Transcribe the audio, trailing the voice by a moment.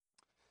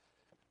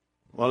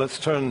Well, let's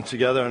turn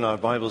together in our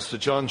Bibles to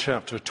John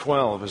chapter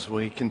 12 as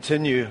we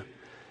continue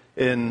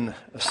in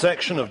a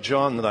section of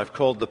John that I've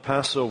called the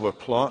Passover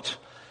plot.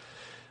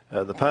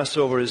 The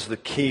Passover is the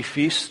key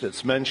feast.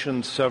 It's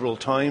mentioned several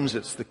times.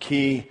 It's the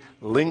key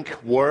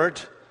link word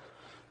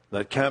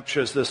that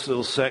captures this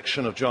little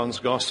section of John's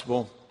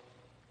Gospel.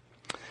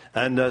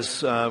 And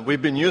as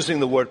we've been using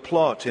the word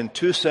plot in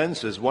two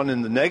senses, one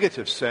in the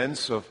negative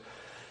sense of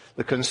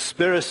the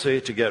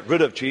conspiracy to get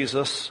rid of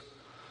Jesus,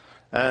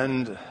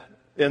 and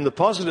in the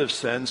positive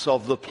sense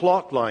of the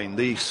plot line,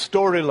 the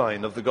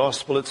storyline of the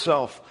gospel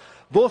itself.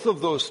 Both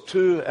of those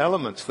two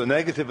elements, the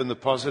negative and the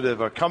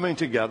positive, are coming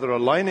together,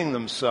 aligning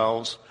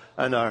themselves,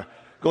 and are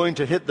going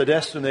to hit the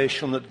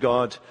destination that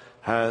God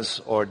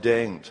has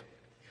ordained.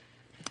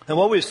 And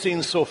what we've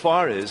seen so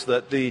far is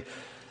that the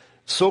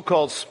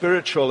so-called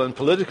spiritual and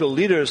political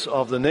leaders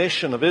of the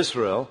nation of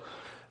Israel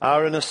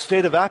are in a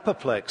state of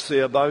apoplexy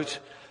about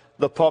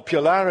the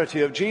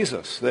popularity of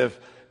Jesus. They've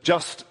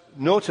just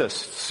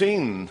noticed,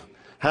 seen,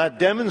 had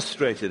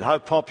demonstrated how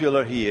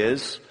popular he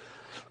is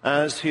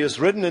as he has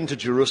ridden into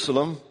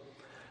Jerusalem.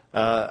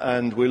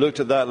 And we looked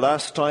at that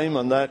last time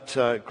on that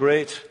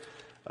great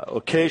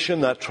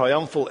occasion, that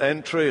triumphal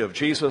entry of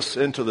Jesus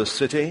into the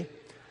city.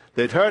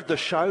 They'd heard the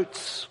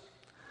shouts.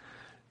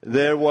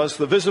 There was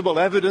the visible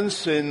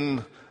evidence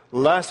in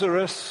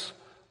Lazarus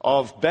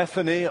of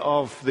Bethany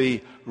of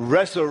the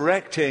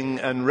resurrecting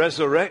and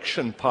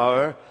resurrection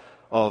power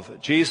of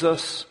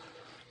Jesus.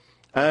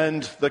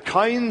 And the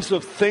kinds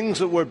of things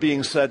that were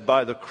being said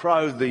by the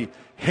crowd, the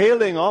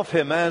hailing of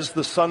him as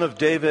the Son of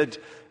David,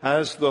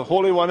 as the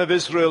Holy One of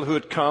Israel who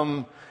had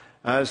come,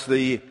 as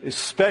the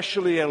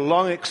especially and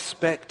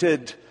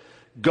long-expected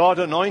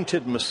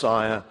God-anointed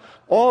Messiah,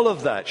 all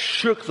of that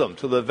shook them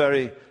to the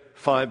very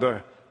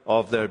fiber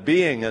of their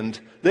being. And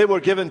they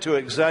were given to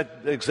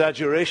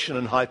exaggeration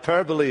and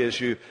hyperbole, as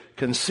you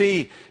can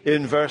see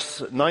in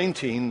verse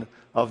 19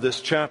 of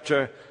this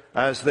chapter,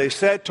 as they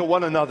said to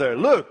one another,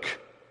 "Look,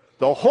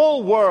 the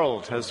whole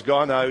world has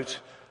gone out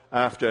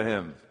after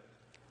him."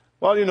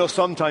 Well, you know,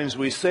 sometimes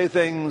we say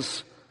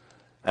things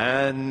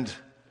and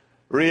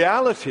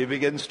reality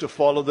begins to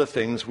follow the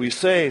things we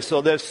say.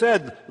 So they've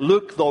said,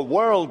 "Look, the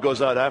world goes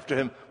out after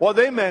him." What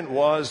they meant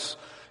was,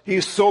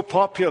 he's so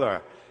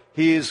popular.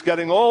 He's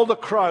getting all the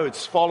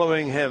crowds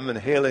following him and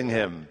hailing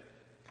him.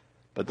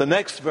 But the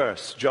next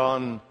verse,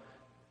 John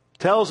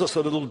tells us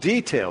a little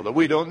detail that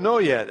we don't know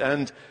yet,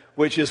 and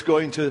which is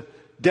going to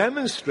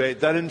demonstrate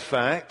that, in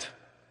fact,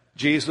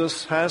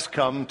 Jesus has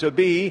come to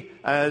be,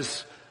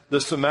 as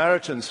the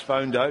Samaritans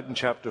found out in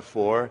chapter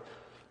 4,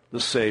 the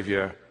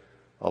Savior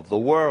of the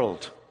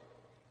world.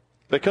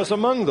 Because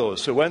among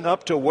those who went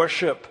up to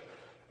worship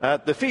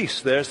at the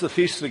feast, there's the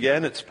feast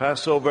again, it's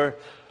Passover,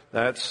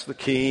 that's the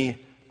key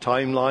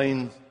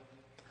timeline.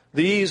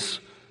 These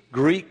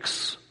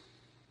Greeks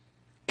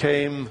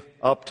came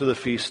up to the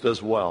feast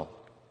as well.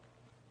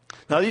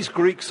 Now, these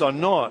Greeks are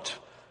not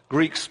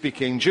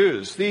Greek-speaking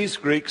Jews. These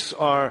Greeks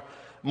are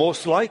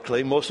most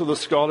likely, most of the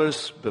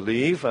scholars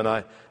believe, and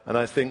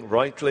I think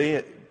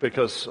rightly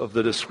because of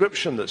the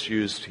description that's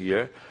used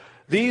here,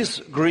 these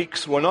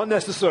Greeks were not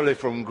necessarily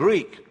from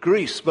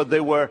Greece, but they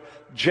were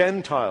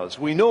Gentiles.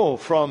 We know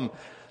from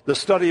the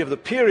study of the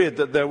period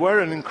that there were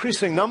an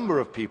increasing number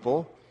of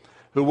people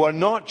who were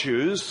not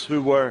Jews,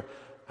 who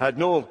had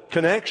no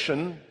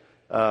connection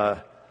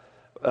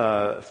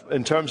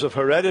in terms of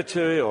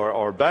heredity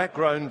or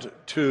background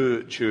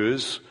to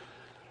Jews,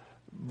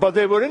 but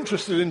they were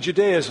interested in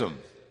Judaism.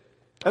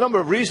 A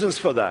number of reasons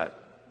for that.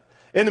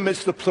 In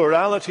amidst the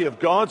plurality of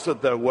gods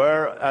that there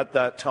were at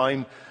that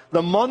time,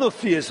 the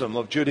monotheism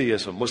of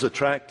Judaism was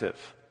attractive.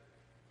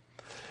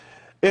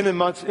 In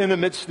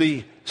amidst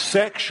the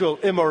sexual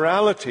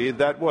immorality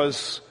that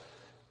was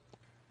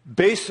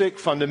basic,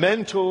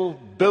 fundamental,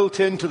 built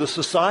into the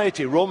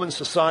society, Roman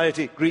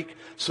society, Greek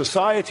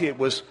society, it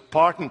was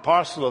part and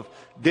parcel of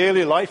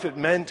daily life. It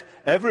meant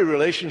every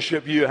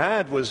relationship you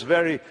had was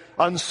very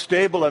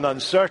unstable and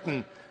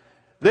uncertain.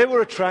 They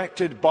were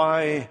attracted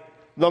by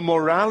the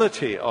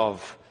morality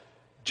of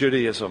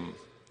Judaism.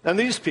 And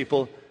these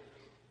people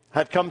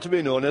had come to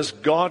be known as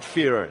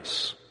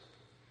God-fearers.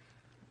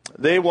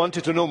 They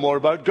wanted to know more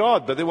about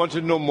God, but they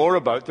wanted to know more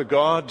about the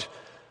God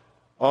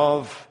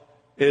of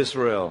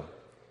Israel.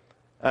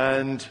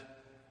 And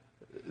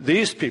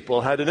these people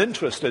had an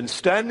interest in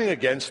standing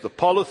against the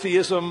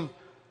polytheism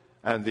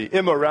and the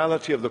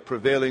immorality of the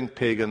prevailing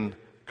pagan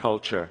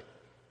culture.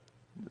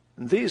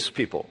 These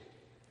people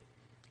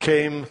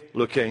came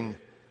looking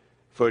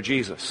for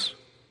Jesus.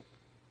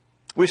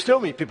 We still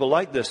meet people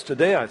like this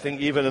today, I think,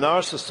 even in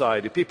our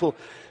society, people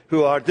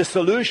who are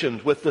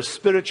disillusioned with the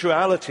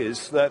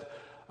spiritualities that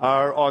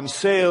are on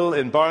sale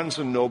in Barnes &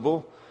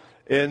 Noble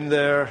in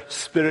their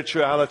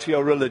spirituality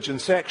or religion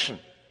section.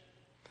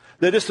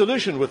 They're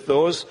disillusioned with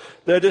those.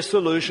 They're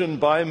disillusioned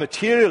by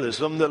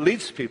materialism that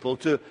leads people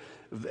to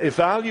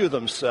value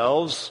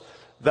themselves,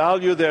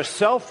 value their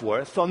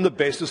self-worth on the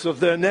basis of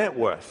their net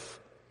worth.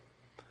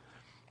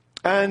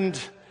 And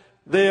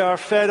they are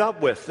fed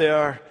up with, they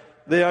are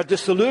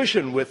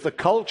disillusioned with the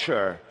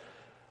culture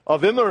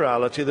of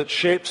immorality that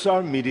shapes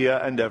our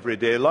media and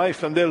everyday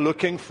life, and they're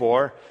looking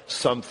for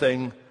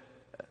something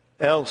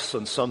else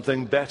and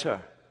something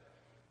better.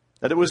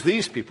 And it was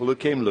these people who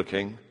came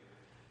looking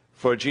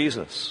for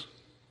Jesus.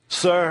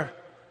 Sir,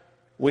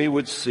 we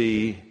would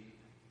see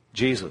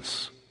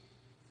Jesus.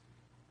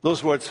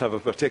 Those words have a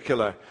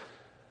particular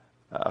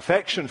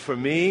affection for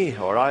me,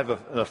 or I have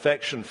an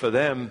affection for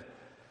them,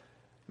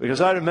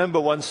 because I remember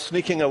once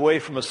sneaking away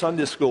from a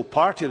Sunday school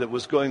party that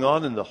was going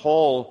on in the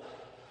hall,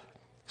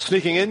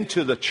 sneaking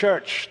into the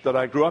church that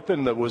I grew up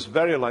in that was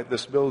very like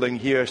this building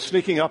here,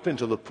 sneaking up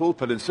into the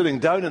pulpit and sitting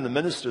down in the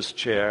minister's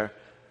chair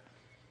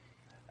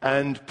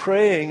and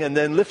praying, and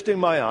then lifting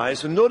my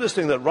eyes and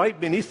noticing that right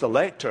beneath the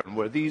lectern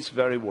were these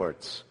very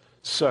words,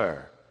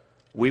 Sir,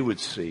 we would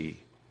see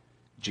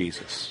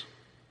Jesus.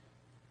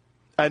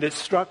 And it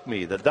struck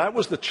me that that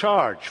was the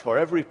charge for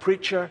every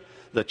preacher,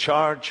 the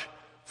charge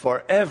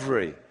for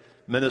every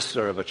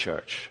minister of a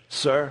church.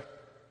 Sir,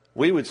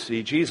 we would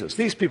see Jesus.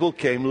 These people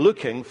came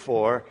looking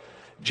for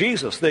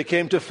Jesus. They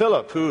came to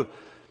Philip, who,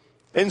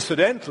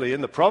 incidentally,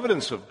 in the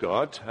providence of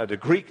God, had a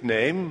Greek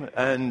name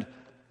and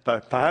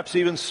perhaps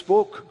even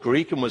spoke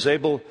Greek and was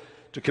able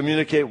to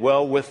communicate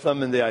well with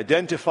them, and they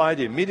identified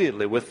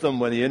immediately with them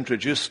when he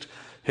introduced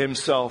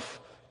himself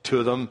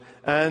to them.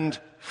 And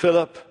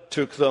Philip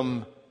took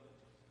them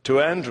to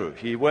Andrew.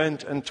 He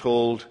went and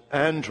told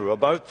Andrew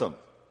about them.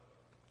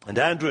 And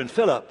Andrew and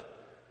Philip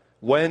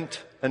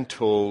went and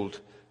told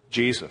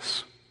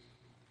Jesus.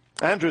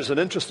 Andrew is an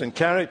interesting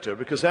character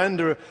because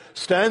Andrew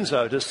stands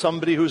out as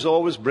somebody who's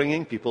always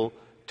bringing people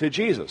to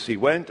Jesus. He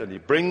went and he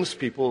brings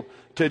people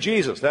to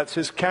Jesus. That's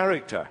his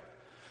character.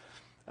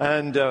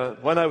 And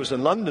when I was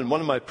in London,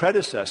 one of my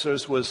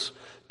predecessors was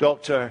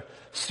Dr.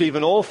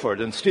 Stephen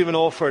Alford. And Stephen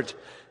Alford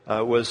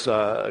was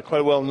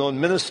quite a well-known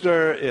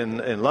minister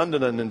in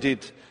London and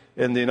indeed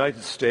in the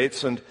United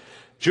States. And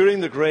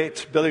during the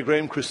great Billy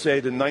Graham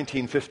crusade in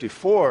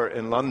 1954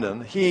 in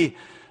London,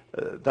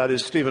 that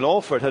is Stephen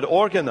Alford, had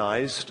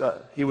organized,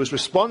 he was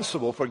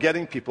responsible for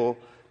getting people,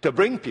 to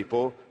bring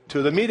people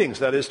to the meetings,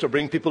 that is, to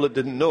bring people that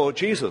didn't know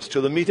Jesus to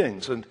the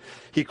meetings. And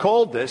he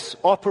called this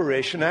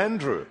Operation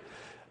Andrew.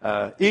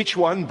 Each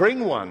one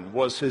bring one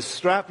was his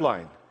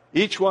strapline.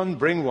 Each one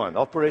bring one,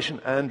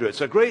 Operation Andrew.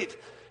 It's a great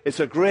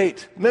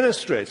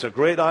ministry. It's a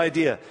great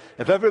idea.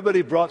 If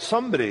everybody brought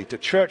somebody to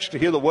church to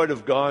hear the Word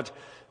of God,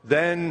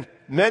 then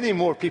many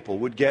more people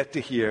would get to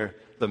hear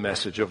the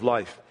message of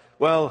life.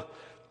 Well,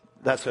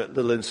 that's a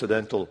little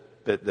incidental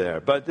bit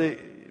there. But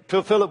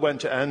Philip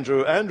went to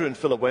Andrew. Andrew and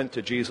Philip went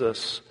to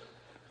Jesus.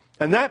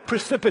 And that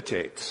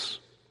precipitates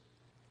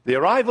the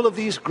arrival of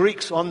these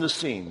Greeks on the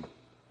scene.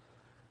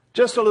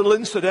 Just a little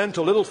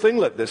incidental, little thing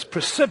like this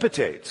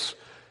precipitates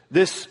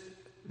this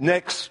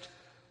next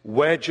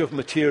wedge of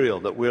material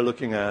that we're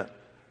looking at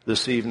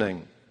this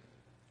evening.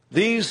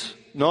 These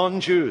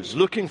non-Jews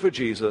looking for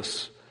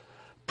Jesus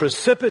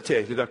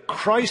precipitated a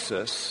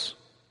crisis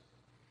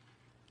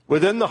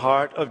within the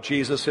heart of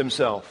Jesus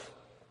himself.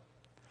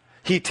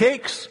 He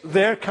takes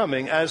their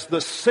coming as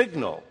the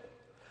signal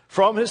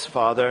from his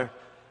Father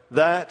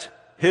that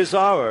his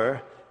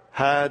hour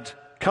had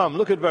come.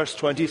 Look at verse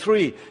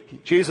 23.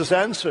 Jesus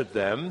answered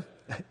them,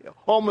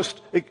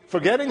 almost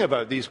forgetting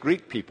about these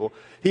Greek people.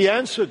 He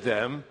answered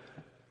them,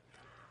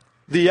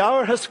 "The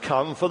hour has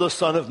come for the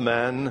Son of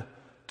Man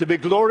to be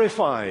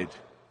glorified."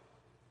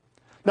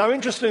 Now,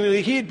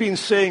 interestingly, he had been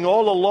saying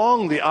all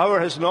along, the hour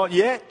has not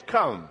yet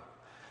come.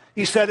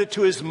 He said it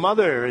to his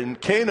mother in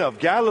Cana of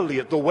Galilee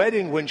at the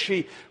wedding when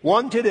she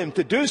wanted him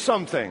to do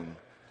something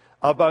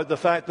about the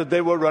fact that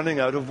they were running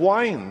out of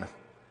wine.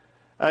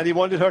 And he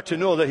wanted her to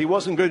know that he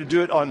wasn't going to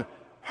do it on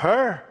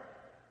her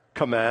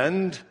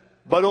command,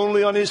 but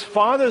only on his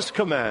Father's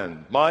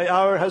command. "My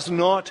hour has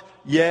not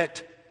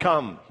yet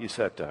come," he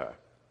said to her.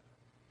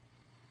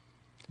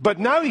 But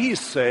now he's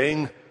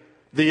saying,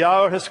 the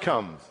hour has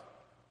come.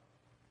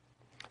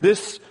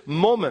 This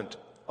moment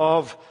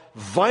of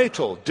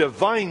vital,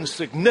 divine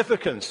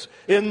significance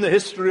in the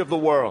history of the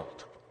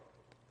world.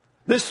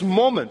 This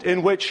moment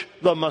in which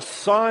the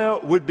Messiah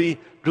would be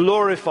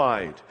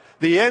glorified,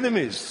 the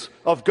enemies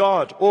of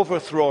God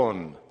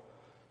overthrown,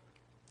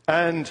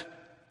 and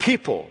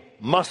people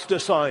must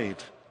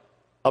decide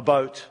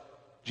about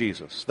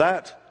Jesus.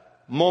 That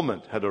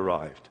moment had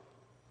arrived.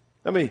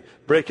 Let me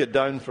break it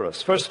down for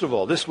us. First of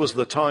all, this was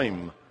the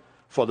time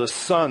for the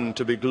Son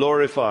to be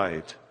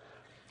glorified.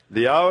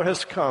 The hour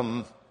has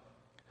come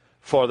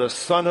for the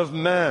Son of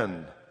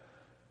Man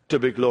to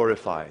be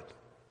glorified.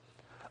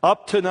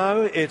 Up to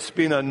now, it's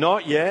been a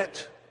not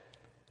yet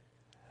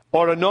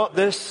or a not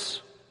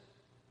this.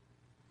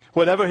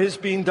 Whenever he's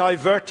been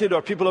diverted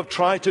or people have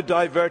tried to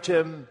divert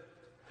him,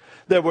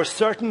 there were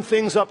certain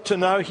things up to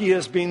now he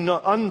has been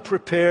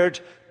unprepared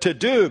to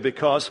do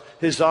because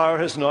his hour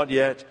has not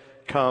yet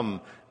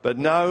come. But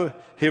now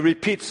he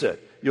repeats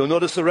it. You'll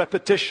notice the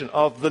repetition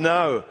of the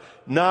now.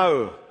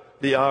 Now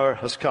the hour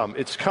has come.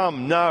 It's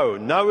come now.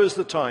 Now is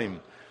the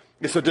time.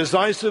 It's a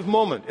decisive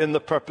moment in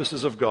the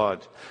purposes of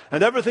God.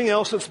 And everything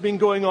else that's been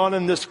going on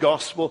in this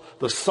gospel,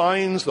 the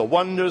signs, the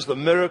wonders, the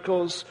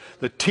miracles,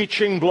 the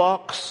teaching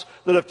blocks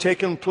that have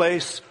taken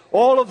place,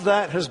 all of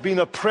that has been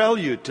a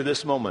prelude to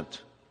this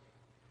moment.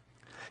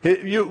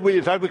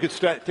 In fact, we could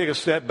take a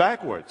step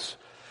backwards.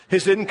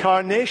 His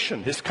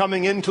incarnation, his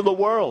coming into the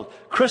world,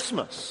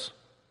 Christmas.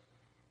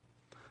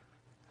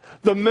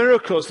 The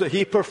miracles that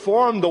he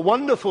performed, the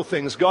wonderful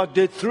things God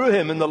did through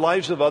him in the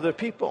lives of other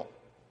people.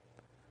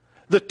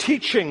 The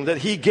teaching that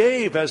he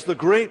gave as the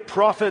great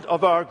prophet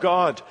of our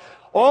God.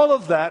 All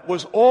of that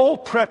was all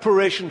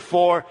preparation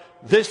for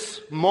this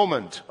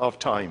moment of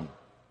time.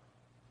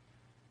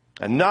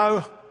 And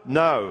now,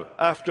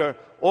 after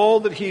all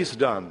that he's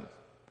done,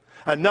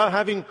 and now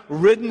having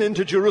ridden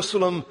into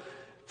Jerusalem,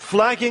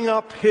 flagging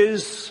up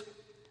his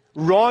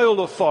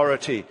royal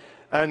authority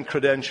and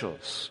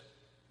credentials,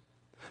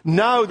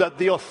 now that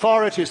the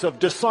authorities have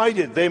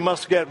decided they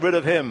must get rid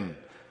of him,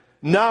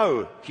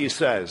 now, he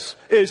says,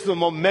 is the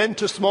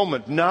momentous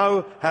moment.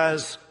 Now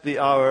has the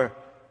hour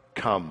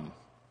come.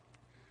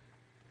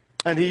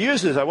 And he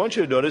uses, I want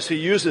you to notice, he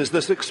uses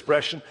this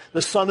expression,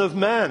 the Son of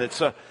Man.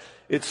 It's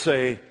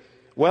a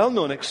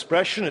well-known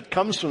expression. It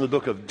comes from the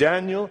book of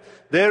Daniel.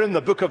 There in the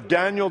book of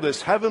Daniel,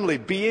 this heavenly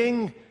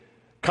being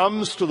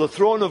comes to the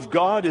throne of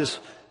God,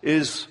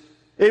 is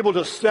able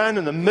to stand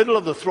in the middle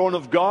of the throne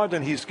of God,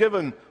 and he's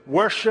given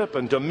worship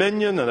and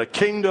dominion and a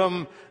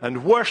kingdom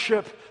and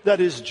worship that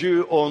is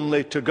due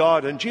only to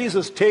God. And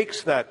Jesus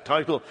takes that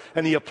title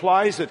and he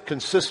applies it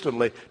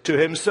consistently to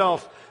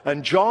himself.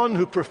 And John,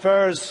 who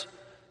prefers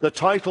the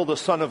title the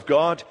Son of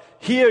God,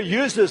 here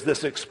uses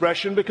this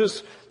expression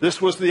because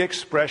this was the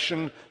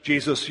expression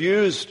Jesus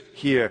used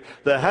here.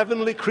 The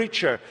heavenly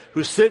creature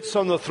who sits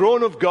on the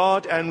throne of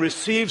God and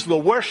receives the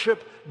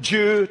worship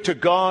due to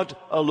God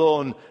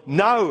alone.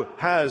 Now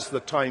has the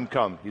time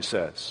come, he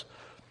says,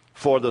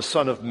 for the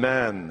Son of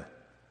Man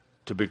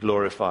to be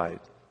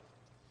glorified.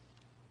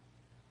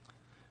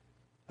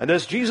 And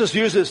as Jesus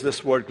uses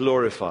this word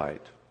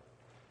glorified,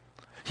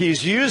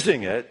 he's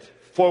using it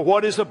for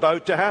what is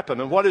about to happen.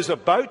 And what is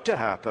about to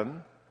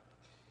happen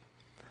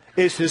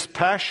is his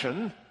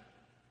passion,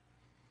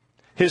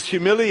 his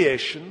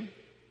humiliation,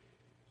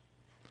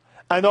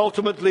 and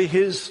ultimately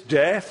his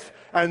death,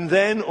 and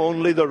then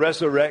only the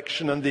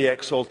resurrection and the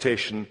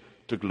exaltation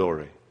to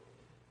glory.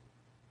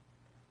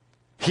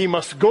 He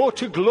must go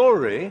to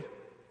glory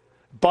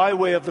by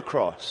way of the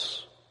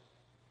cross.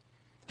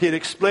 He had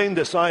explained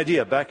this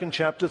idea back in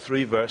chapter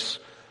 3, verse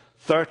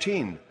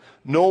 13.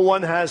 No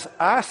one has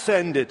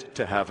ascended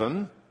to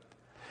heaven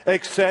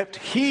except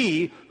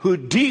he who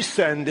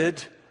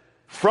descended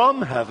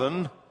from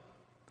heaven,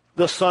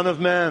 the Son of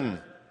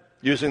Man.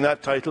 Using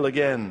that title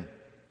again.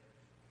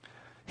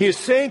 He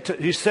said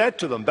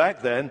to them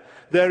back then,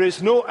 there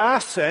is no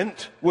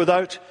ascent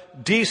without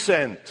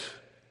descent.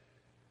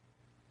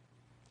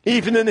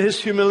 Even in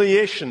his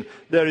humiliation,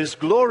 there is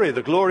glory,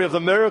 the glory of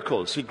the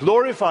miracles. He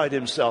glorified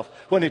himself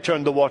when he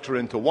turned the water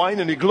into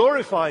wine, and he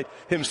glorified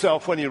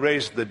himself when he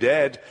raised the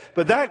dead.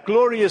 But that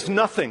glory is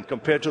nothing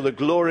compared to the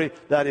glory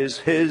that is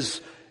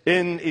his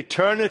in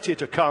eternity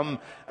to come,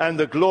 and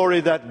the glory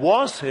that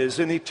was his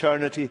in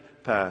eternity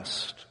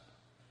past.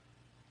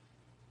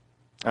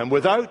 And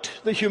without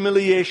the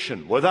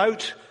humiliation,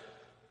 without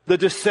the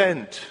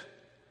descent,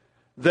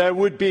 there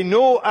would be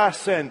no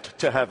ascent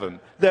to heaven.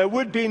 There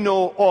would be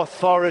no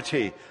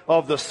authority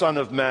of the Son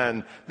of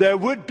Man. There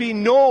would be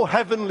no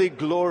heavenly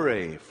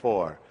glory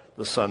for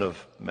the Son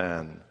of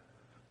Man,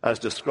 as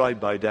described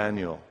by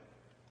Daniel,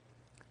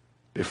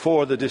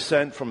 before the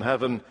descent from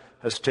heaven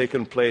has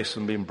taken place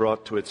and been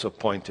brought to its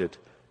appointed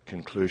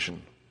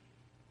conclusion.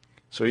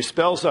 So he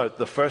spells out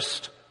the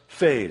first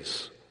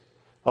phase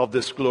of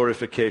this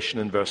glorification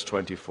in verse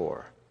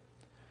 24.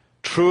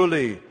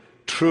 Truly,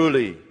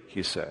 truly,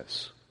 he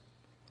says.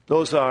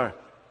 Those are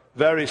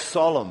very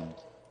solemn,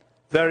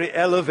 very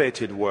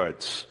elevated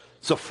words.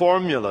 It's a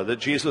formula that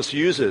Jesus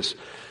uses.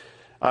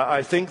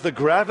 I think the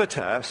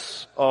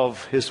gravitas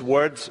of his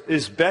words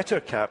is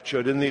better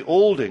captured in the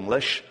Old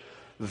English.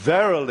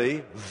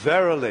 Verily,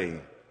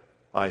 verily,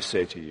 I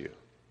say to you.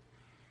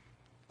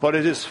 But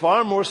it is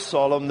far more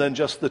solemn than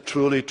just the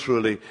truly,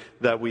 truly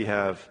that we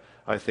have,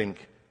 I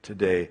think,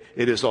 today.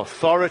 It is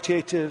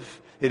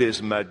authoritative, it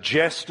is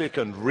majestic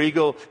and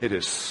regal, it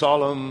is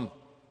solemn.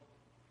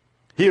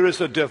 Here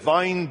is a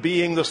divine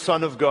being, the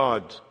Son of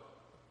God,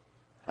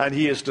 and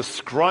he is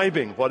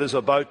describing what is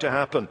about to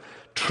happen.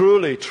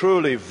 Truly,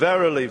 truly,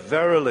 verily,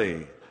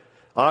 verily,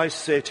 I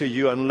say to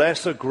you,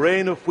 unless a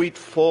grain of wheat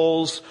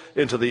falls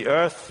into the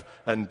earth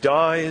and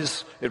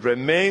dies, it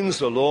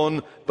remains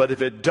alone, but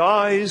if it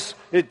dies,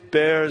 it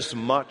bears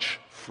much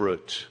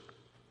fruit.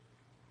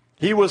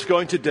 He was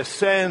going to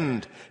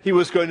descend. He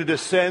was going to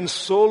descend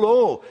so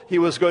low. He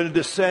was going to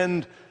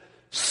descend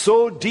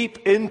so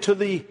deep into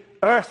the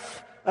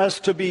earth as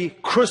to be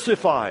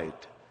crucified,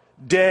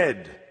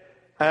 dead,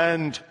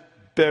 and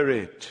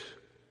buried.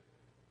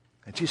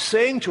 And he's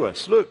saying to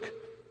us, look,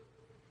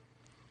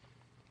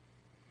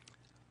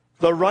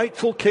 the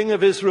rightful king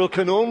of Israel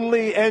can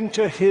only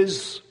enter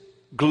his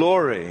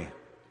glory,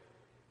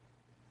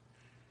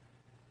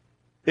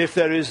 if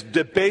there is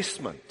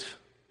debasement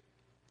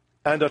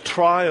and a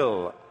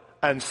trial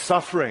and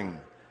suffering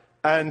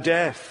and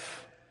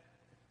death.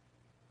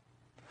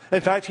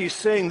 In fact, he's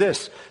saying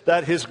this,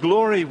 that his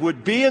glory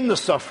would be in the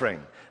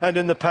suffering and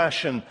in the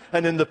passion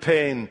and in the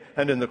pain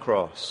and in the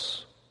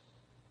cross.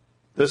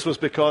 This was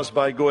because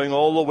by going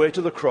all the way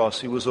to the cross,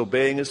 he was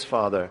obeying his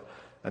Father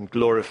and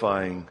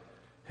glorifying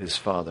his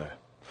Father.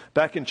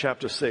 Back in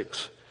chapter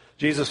 6,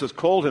 Jesus has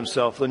called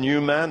himself the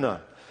new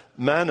manna,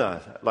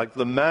 like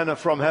the manna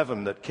from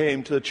heaven that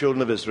came to the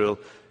children of Israel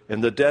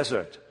in the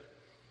desert.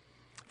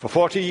 For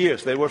 40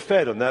 years they were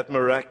fed on that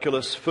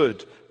miraculous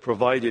food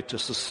provided to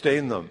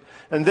sustain them.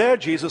 And there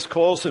Jesus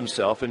calls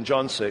himself, in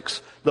John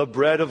 6, the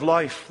bread of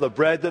life, the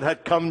bread that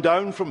had come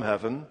down from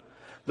heaven,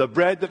 the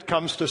bread that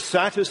comes to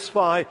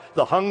satisfy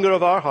the hunger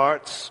of our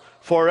hearts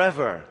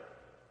forever.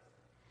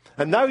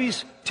 And now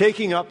he's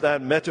taking up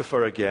that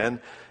metaphor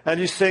again, and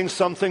he's saying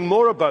something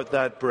more about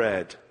that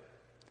bread.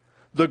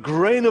 The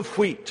grain of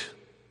wheat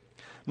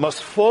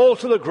must fall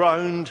to the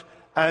ground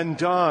and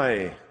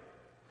die.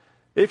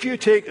 If you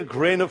take a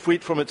grain of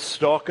wheat from its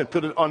stalk and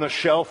put it on a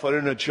shelf or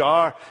in a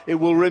jar, it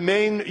will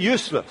remain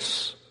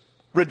useless,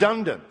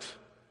 redundant.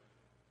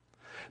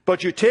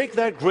 But you take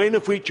that grain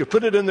of wheat, you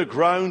put it in the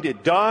ground,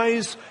 it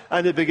dies,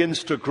 and it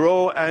begins to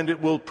grow, and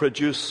it will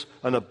produce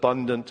an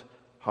abundant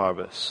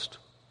harvest.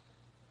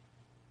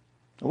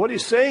 And what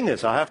he's saying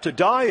is, I have to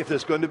die if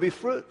there's going to be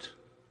fruit.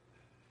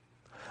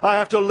 I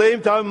have to lay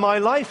down my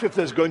life if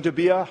there's going to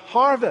be a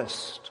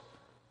harvest.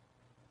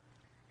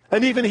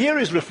 And even here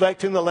he's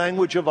reflecting the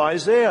language of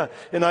Isaiah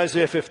in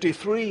Isaiah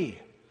 53.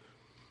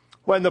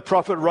 When the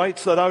prophet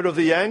writes that out of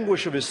the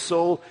anguish of his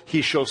soul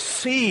he shall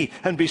see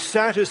and be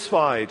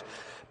satisfied.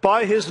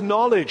 By his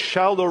knowledge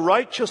shall the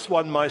righteous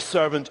one, my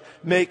servant,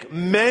 make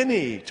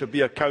many to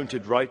be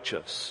accounted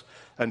righteous,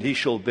 and he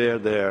shall bear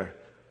their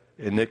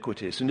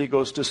iniquities. And he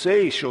goes to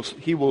say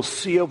he will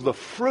see of the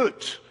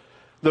fruit,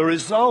 the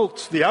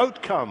results, the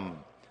outcome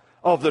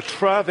of the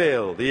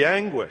travail, the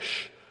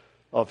anguish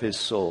of his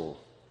soul.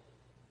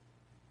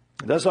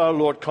 And as our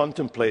Lord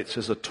contemplates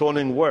his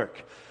atoning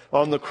work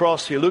on the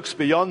cross, he looks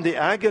beyond the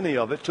agony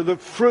of it to the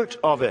fruit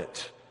of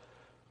it.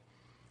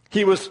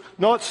 He was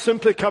not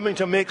simply coming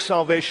to make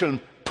salvation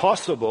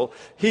possible,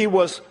 he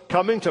was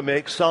coming to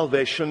make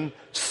salvation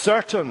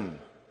certain.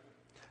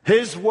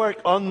 His work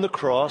on the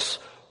cross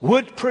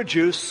would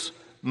produce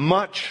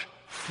much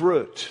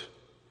fruit.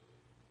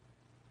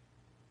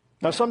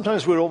 Now,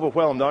 sometimes we're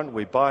overwhelmed, aren't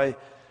we, by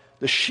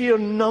the sheer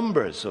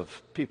numbers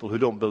of people who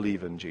don't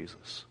believe in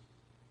Jesus.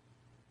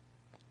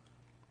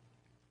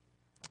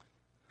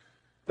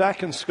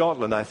 Back in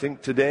Scotland, I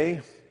think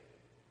today,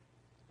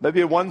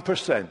 maybe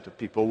 1% of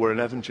people were in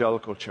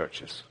evangelical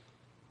churches.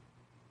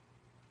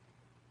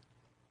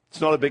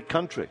 It's not a big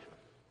country.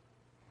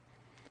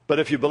 But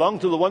if you belong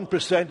to the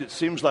 1%, it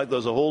seems like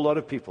there's a whole lot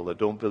of people that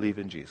don't believe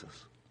in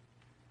Jesus.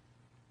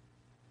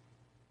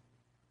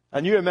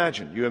 And you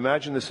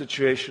imagine the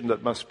situation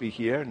that must be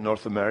here in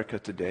North America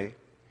today,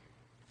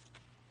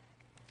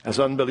 as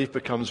unbelief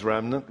becomes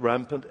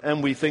rampant,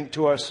 and we think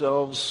to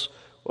ourselves,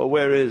 well,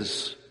 where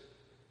is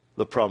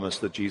the promise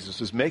that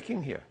Jesus is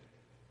making here?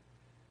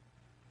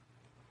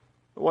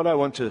 What I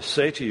want to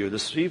say to you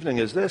this evening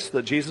is this,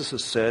 that Jesus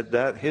has said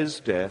that his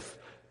death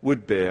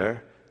would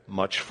bear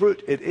much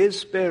fruit. It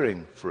is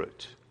bearing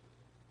fruit.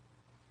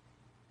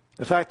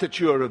 The fact that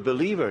you are a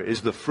believer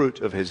is the fruit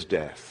of his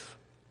death.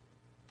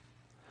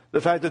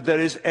 The fact that there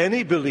is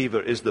any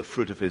believer is the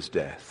fruit of his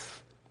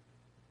death.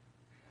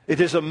 It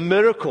is a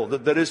miracle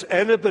that there is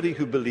anybody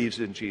who believes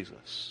in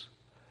Jesus.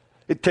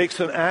 It takes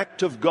an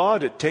act of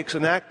God. It takes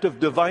an act of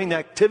divine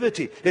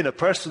activity in a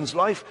person's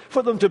life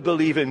for them to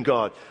believe in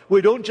God.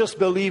 We don't just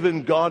believe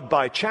in God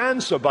by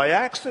chance or by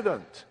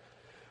accident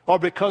or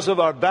because of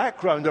our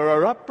background or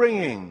our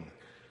upbringing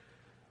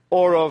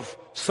or of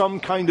some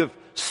kind of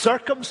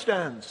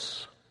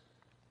circumstance.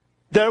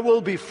 There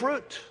will be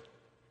fruit.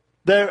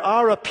 There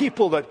are a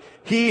people that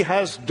he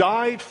has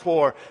died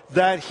for,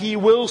 that he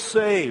will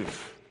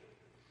save.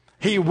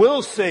 He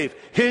will save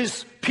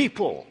his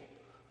people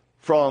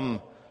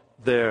from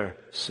their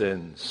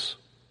sins.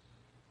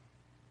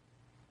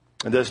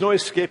 And there's no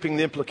escaping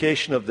the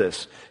implication of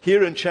this.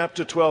 Here in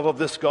chapter 12 of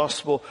this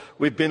gospel,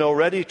 we've been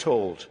already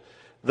told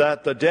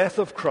that the death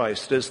of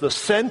Christ is the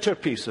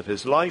centerpiece of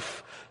his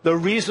life, the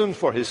reason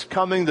for his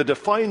coming, the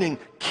defining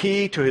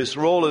key to his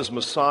role as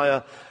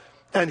Messiah.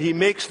 And he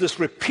makes this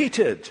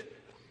repeated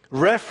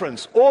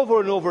reference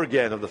over and over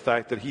again of the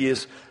fact that he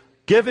is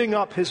giving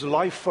up his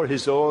life for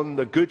his own.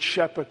 The Good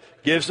Shepherd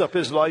gives up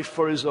his life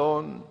for his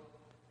own.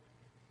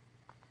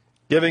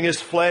 Giving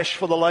his flesh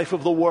for the life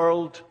of the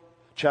world,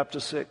 chapter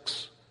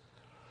 6.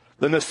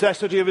 The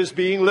necessity of his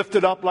being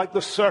lifted up like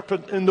the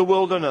serpent in the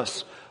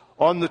wilderness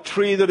on the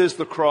tree that is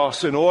the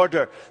cross, in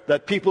order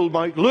that people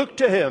might look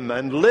to him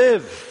and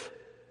live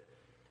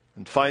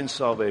and find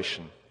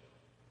salvation.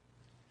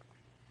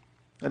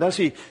 And as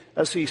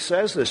he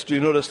says this, do you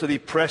notice that he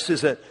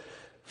presses it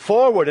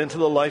forward into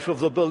the life of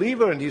the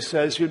believer. And he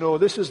says, you know,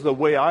 this is the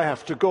way I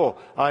have to go.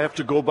 I have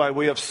to go by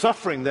way of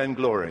suffering, then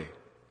glory.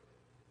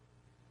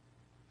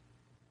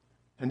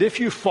 And if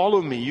you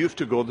follow me, you have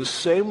to go the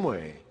same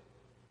way.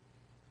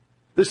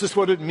 This is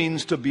what it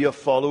means to be a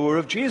follower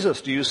of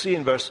Jesus. Do you see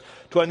in verse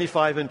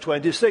 25 and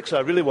 26? I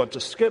really want to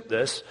skip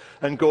this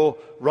and go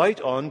right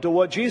on to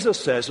what Jesus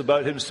says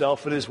about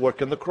himself and his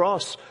work on the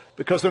cross.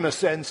 Because in a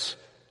sense,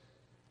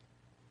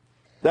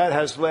 that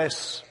has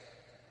less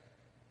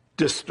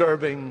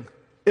disturbing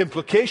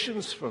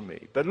implications for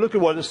me. But look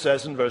at what it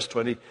says in verse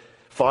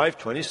 25,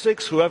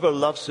 26. Whoever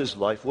loves his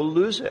life will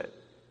lose it.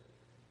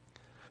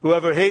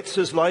 Whoever hates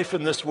his life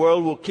in this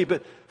world will keep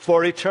it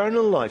for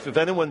eternal life. If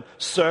anyone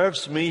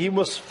serves me, he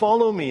must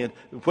follow me. And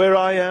where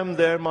I am,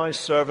 there my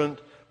servant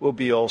will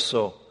be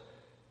also.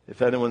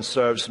 If anyone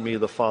serves me,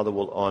 the Father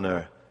will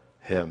honor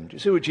him. Do you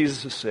see what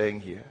Jesus is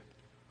saying here?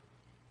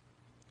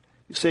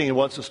 He's saying he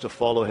wants us to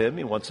follow him.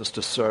 He wants us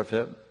to serve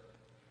him.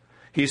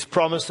 He's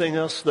promising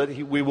us that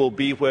we will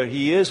be where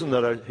he is and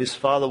that his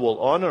Father will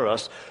honor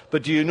us.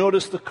 But do you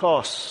notice the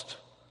cost?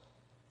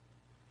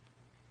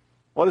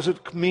 What does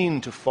it mean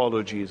to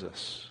follow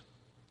Jesus?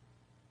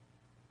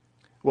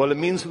 Well, it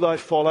means that I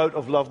fall out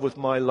of love with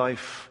my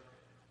life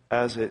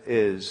as it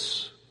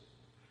is.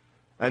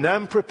 And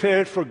I'm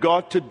prepared for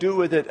God to do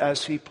with it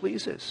as he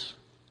pleases.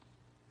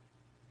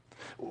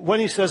 When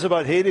he says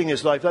about hating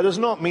his life, that does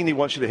not mean he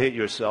wants you to hate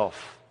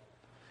yourself.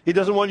 He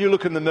doesn't want you to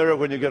look in the mirror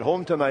when you get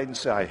home tonight and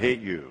say, I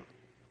hate you.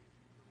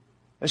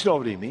 That's not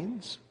what he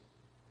means.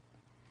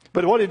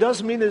 But what it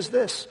does mean is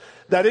this,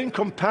 that in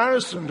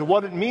comparison to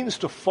what it means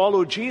to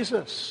follow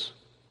Jesus,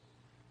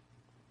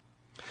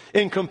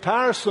 in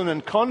comparison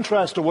and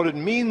contrast to what it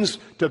means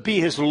to be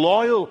his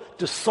loyal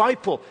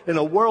disciple in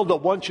a world that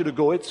wants you to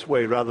go its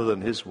way rather than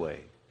his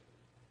way,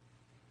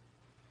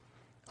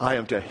 I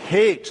am to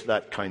hate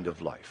that kind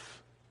of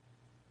life.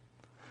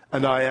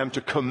 And I am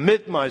to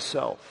commit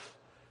myself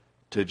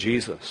to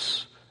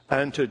Jesus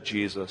and to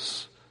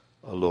Jesus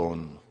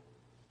alone.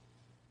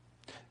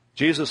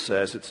 Jesus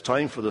says it's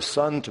time for the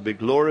Son to be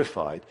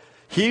glorified.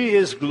 He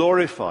is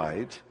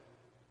glorified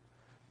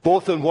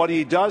both in what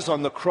he does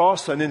on the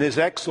cross and in his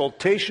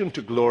exaltation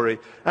to glory,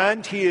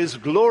 and he is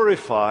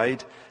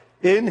glorified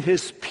in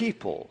his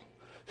people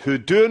who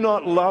do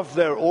not love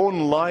their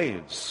own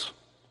lives,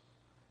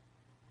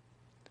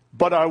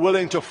 but are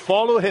willing to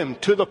follow him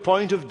to the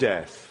point of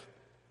death.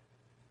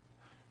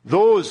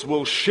 Those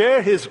will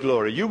share his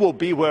glory. You will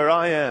be where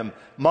I am.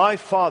 My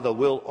Father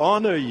will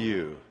honor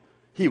you.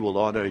 He will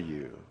honor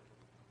you.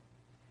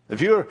 If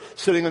you're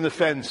sitting on the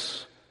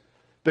fence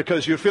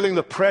because you're feeling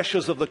the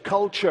pressures of the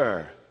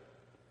culture,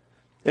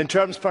 in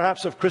terms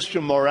perhaps of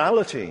Christian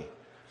morality,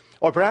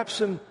 or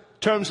perhaps in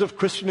terms of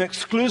Christian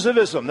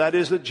exclusivism, that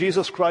is, that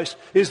Jesus Christ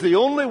is the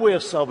only way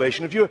of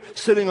salvation, if you're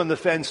sitting on the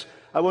fence,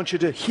 I want you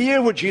to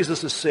hear what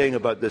Jesus is saying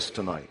about this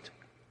tonight.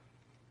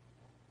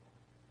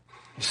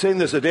 He's saying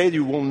there's a day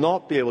you will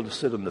not be able to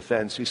sit on the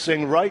fence. He's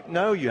saying right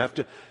now you have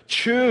to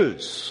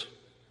choose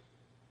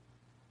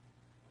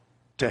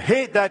to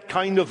hate that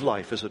kind of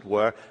life, as it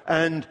were,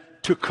 and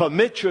to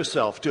commit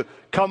yourself,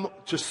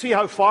 to see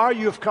how far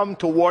you've come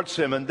towards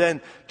him, and then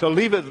to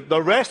leave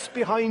the rest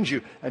behind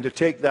you and to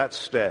take that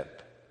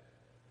step.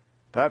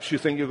 Perhaps you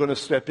think you're going to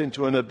step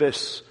into an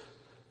abyss,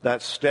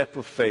 that step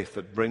of faith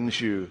that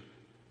brings you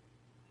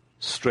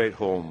straight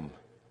home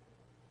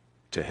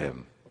to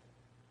him.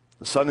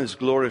 The Son is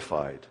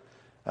glorified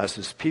as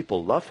his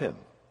people love him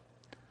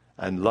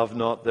and love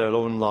not their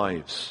own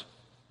lives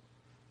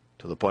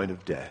to the point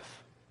of death.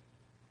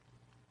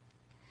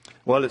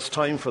 Well, it's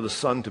time for the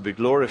Son to be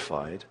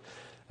glorified.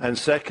 And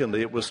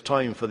secondly, it was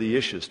time for the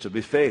issues to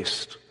be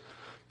faced.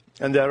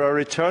 And there are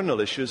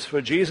eternal issues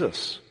for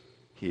Jesus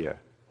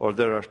here. Or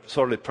there are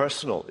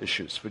personal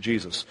issues for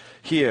Jesus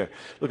here.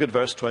 Look at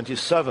verse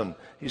 27.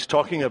 He's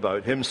talking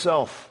about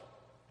himself.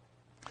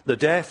 The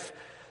death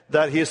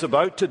that he is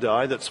about to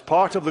die, that's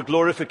part of the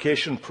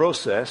glorification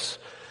process,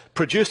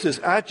 produces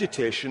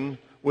agitation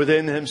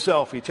within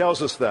himself. He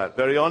tells us that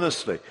very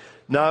honestly.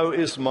 Now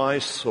is my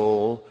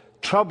soul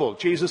troubled.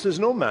 Jesus is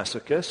no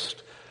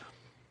masochist.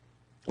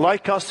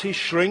 Like us, he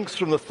shrinks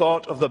from the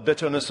thought of the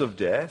bitterness of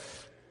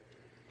death.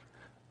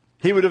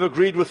 He would have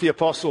agreed with the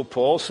Apostle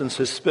Paul, since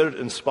his Spirit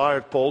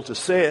inspired Paul to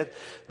say it,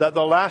 that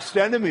the last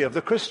enemy of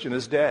the Christian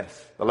is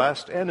death. The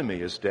last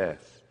enemy is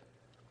death.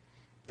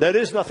 There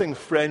is nothing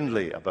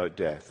friendly about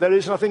death. There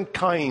is nothing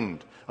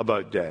kind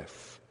about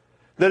death.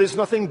 There is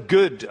nothing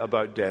good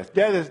about death.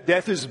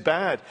 Death is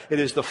bad. It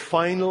is the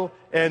final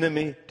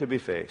enemy to be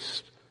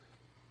faced.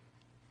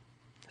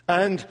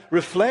 And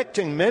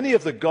reflecting many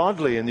of the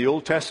godly in the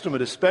Old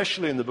Testament,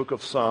 especially in the book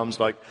of Psalms,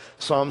 like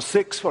Psalm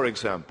 6, for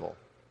example,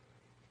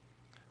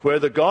 where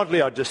the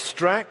godly are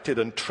distracted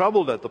and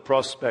troubled at the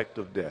prospect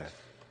of death.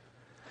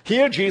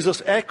 Here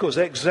Jesus echoes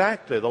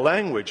exactly the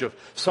language of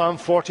Psalm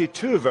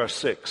 42, verse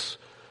 6.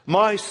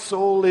 My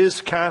soul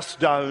is cast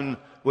down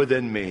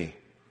within me.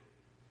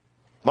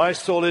 My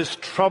soul is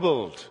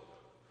troubled.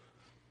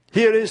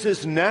 Here is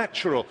his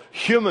natural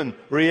human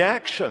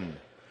reaction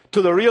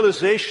to the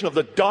realization of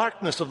the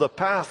darkness of the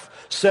path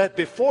set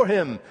before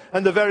him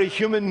and the very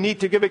human need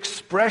to give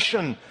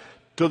expression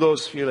to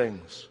those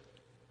feelings.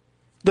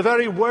 The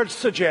very word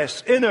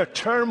suggests inner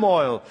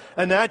turmoil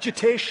and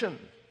agitation.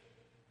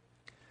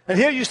 And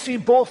here you see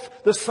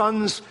both the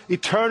Son's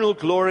eternal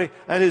glory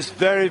and his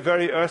very,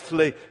 very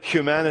earthly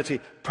humanity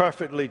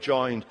perfectly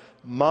joined.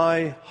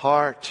 My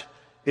heart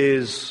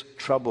is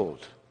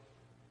troubled.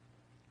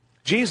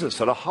 Jesus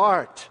had a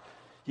heart.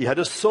 He had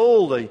a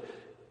soul. The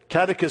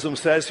Catechism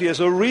says he has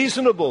a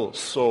reasonable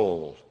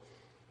soul.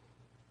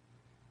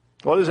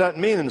 What does that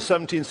mean in the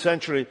 17th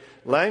century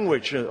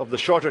language of the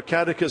Shorter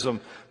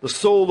Catechism? The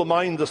soul, the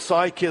mind, the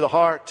psyche, the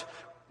heart,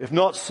 if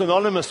not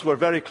synonymous, were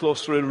very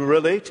closely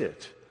related.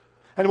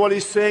 And what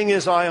he's saying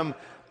is, I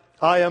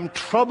am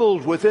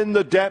troubled within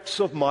the depths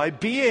of my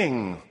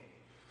being,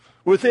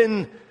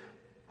 within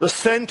the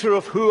center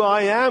of who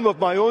I am, of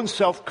my own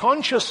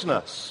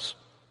self-consciousness.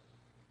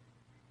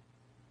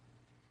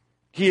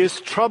 He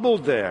is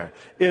troubled there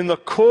in the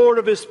core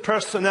of his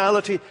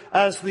personality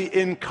as the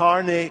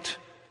incarnate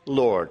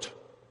Lord.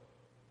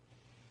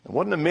 And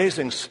what an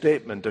amazing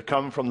statement to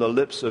come from the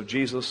lips of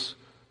Jesus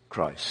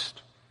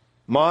Christ.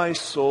 My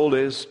soul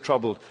is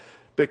troubled,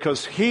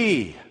 because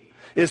he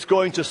is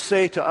going to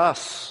say to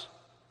us,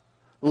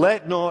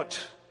 let not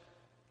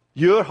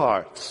your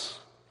hearts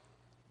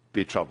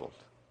be troubled.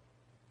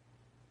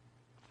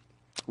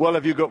 Well,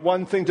 have you got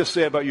one thing to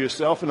say about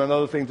yourself and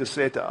another thing to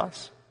say to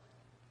us?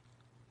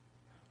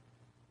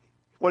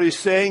 What he's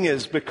saying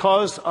is,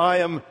 because I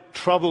am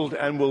troubled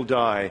and will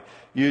die,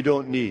 you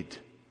don't need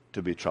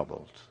to be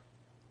troubled.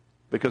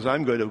 Because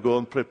I'm going to go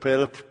and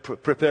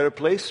prepare a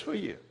place for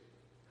you.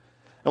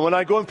 And when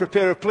I go and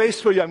prepare a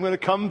place for you, I'm going to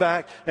come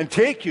back and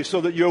take you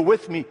so that you're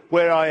with me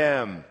where I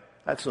am.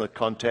 That's in the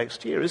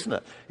context here, isn't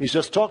it? He's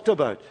just talked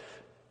about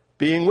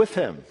being with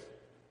him.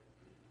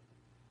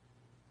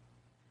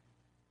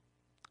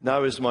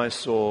 Now is my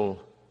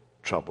soul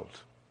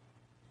troubled.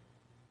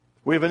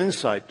 We have an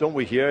insight, don't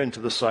we, here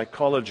into the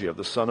psychology of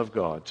the Son of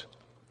God.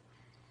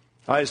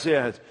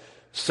 Isaiah had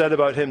said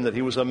about him that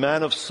he was a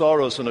man of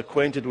sorrows and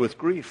acquainted with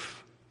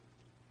grief.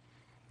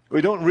 We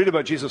don't read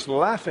about Jesus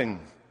laughing.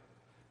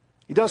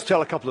 He does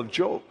tell a couple of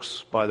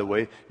jokes, by the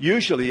way,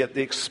 usually at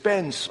the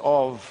expense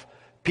of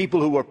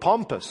people who were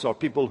pompous or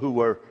people who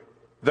were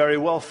very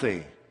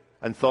wealthy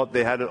and thought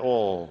they had it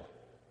all.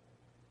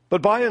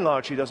 But by and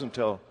large, he doesn't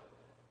tell.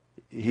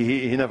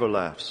 He never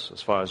laughs,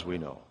 as far as we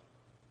know.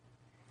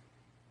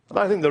 And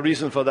I think the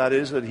reason for that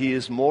is that he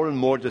is more and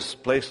more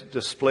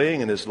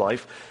displaying in his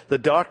life the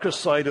darker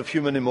side of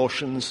human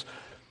emotions.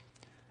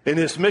 In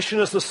his mission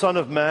as the Son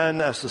of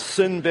Man, as the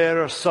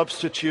sin-bearer,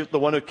 substitute, the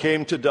one who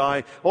came to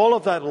die, all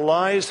of that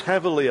lies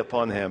heavily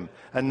upon him,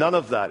 and none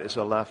of that is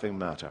a laughing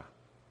matter.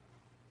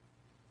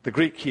 The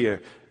Greek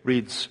here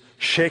reads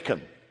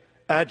shaken,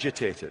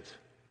 agitated.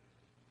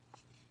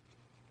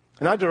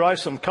 And I derive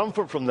some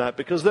comfort from that,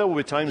 because there will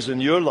be times in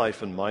your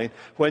life and mine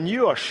when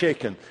you are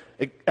shaken,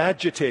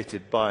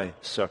 agitated by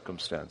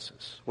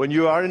circumstances, when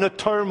you are in a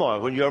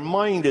turmoil, when your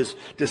mind is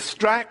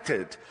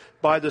distracted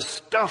by the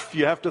stuff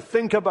you have to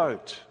think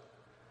about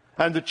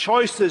and the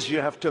choices you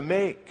have to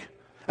make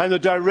and the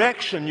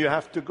direction you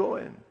have to go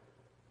in.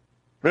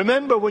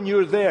 Remember, when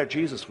you're there,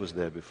 Jesus was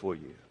there before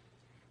you.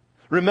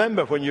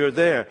 Remember, when you're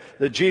there,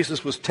 that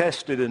Jesus was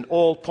tested in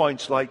all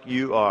points like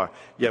you are,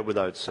 yet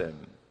without sin.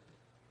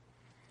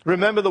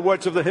 Remember the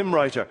words of the hymn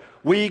writer,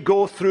 we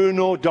go through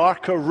no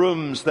darker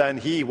rooms than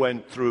he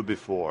went through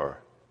before.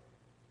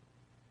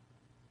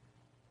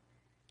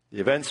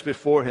 The events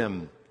before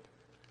him,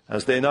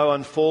 as they now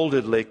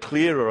unfolded, lay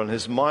clearer on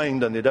his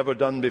mind than they'd ever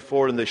done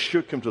before, and they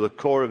shook him to the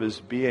core of his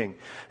being.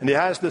 And he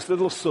has this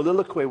little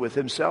soliloquy with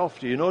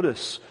himself. Do you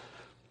notice?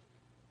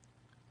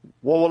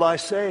 What will I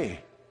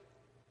say?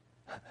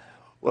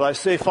 Will I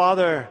say,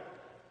 Father,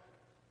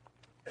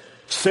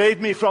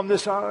 save me from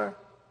this hour?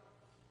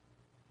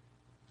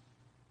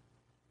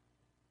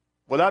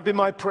 Will that be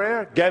my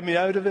prayer? Get me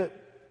out of it.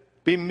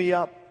 Beam me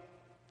up.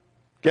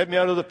 Get me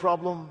out of the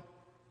problem.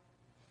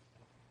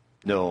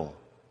 No.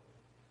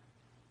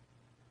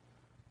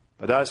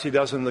 But as he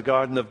does in the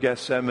Garden of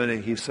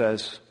Gethsemane, he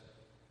says,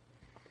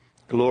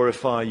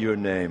 glorify your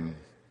name.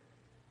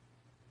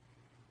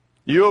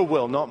 Your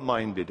will, not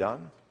mine, be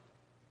done.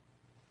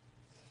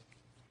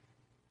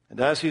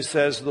 And as he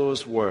says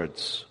those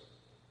words,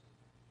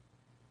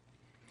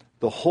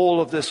 the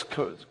whole of this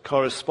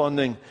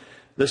corresponding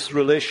this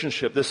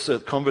relationship, this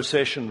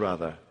conversation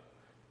rather,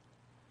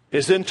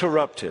 is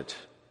interrupted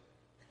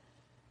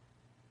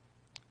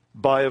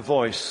by a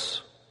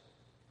voice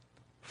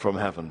from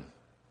heaven.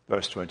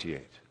 Verse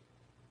 28.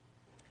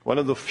 One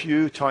of the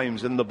few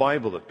times in the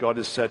Bible that God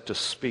is said to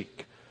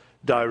speak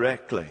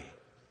directly.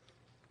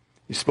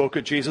 He spoke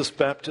at Jesus'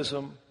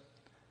 baptism.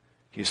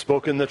 He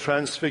spoke in the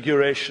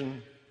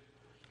Transfiguration.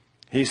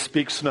 He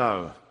speaks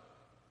now.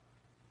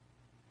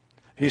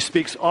 He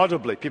speaks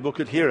audibly. People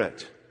could hear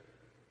it.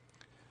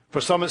 For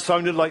some it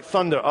sounded like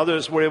thunder.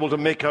 Others were able to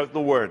make out the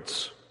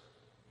words.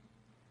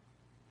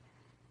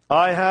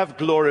 I have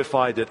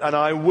glorified it, and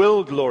I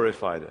will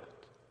glorify it.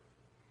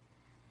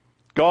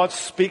 God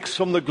speaks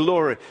from the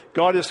glory.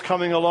 God is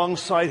coming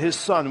alongside his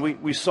Son.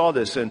 We saw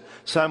this in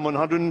Psalm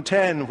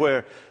 110,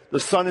 where the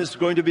Son is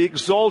going to be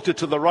exalted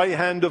to the right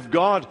hand of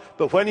God.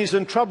 But when he's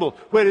in trouble,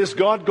 where is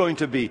God going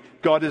to be?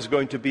 God is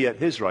going to be at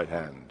his right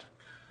hand.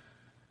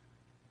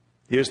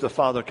 Here's the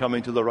Father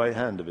coming to the right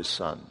hand of his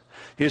Son.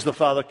 Here's the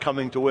Father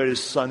coming to where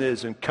his Son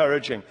is,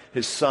 encouraging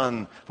his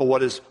Son for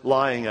what is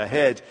lying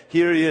ahead.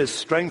 Here he is,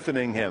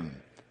 strengthening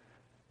him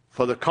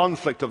for the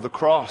conflict of the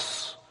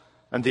cross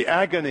and the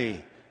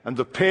agony and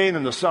the pain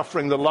and the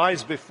suffering that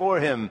lies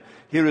before him.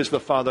 Here is the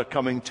Father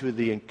coming to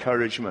the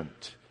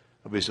encouragement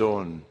of his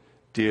own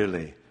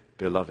dearly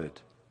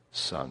beloved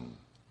Son.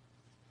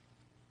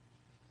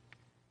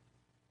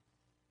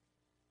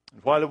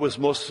 And while it was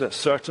most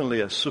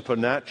certainly a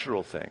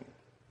supernatural thing,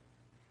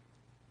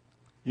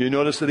 you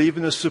notice that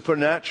even a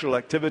supernatural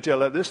activity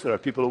like this, there are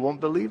people who won't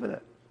believe in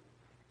it.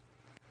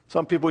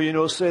 Some people,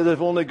 say that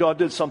if only God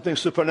did something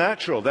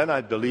supernatural, then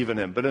I'd believe in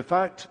him. But in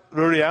fact,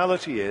 the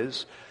reality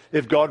is,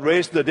 if God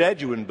raised the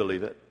dead, you wouldn't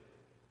believe it.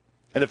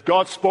 And if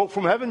God spoke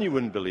from heaven, you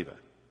wouldn't believe it.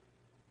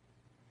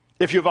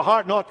 If you have a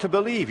heart not to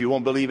believe, you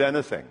won't believe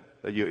anything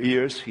that your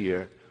ears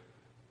hear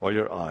or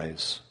your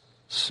eyes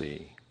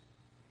see.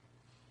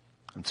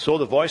 And so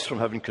the voice from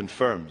heaven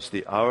confirms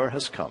the hour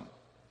has come.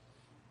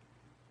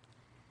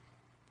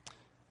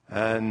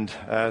 And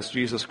as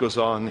Jesus goes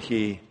on,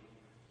 he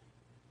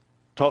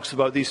talks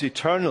about these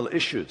eternal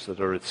issues that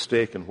are at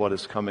stake and what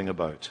is coming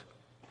about.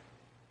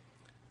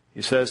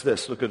 He says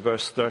this, look at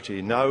verse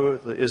 30. Now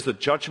is the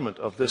judgment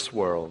of this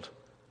world,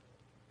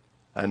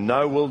 and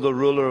now will the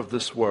ruler of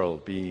this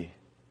world be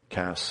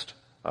cast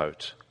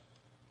out.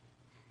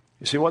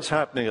 You see, what's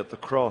happening at the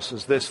cross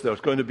is this.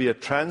 There's going to be a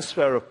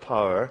transfer of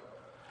power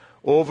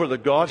over the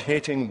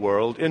God-hating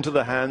world into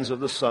the hands of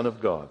the Son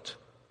of God.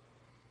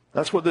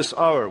 That's what this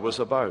hour was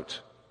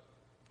about.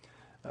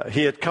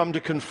 He had come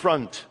to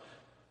confront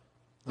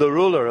the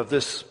ruler of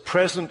this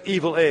present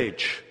evil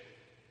age.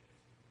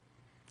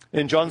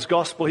 In John's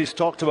Gospel, he's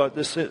talked about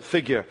this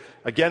figure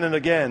again and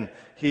again.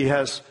 He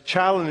has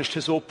challenged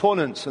his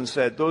opponents and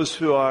said, those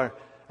who are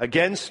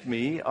against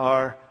me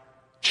are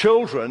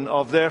children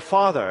of their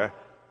father,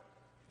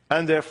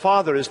 and their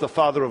father is the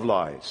father of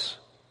lies.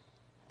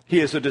 He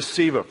is a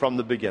deceiver from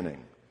the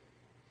beginning.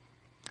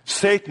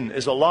 Satan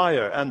is a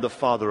liar and the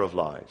father of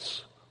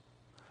lies.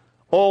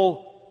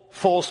 All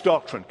false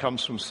doctrine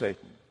comes from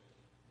Satan.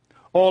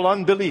 All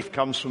unbelief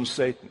comes from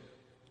Satan.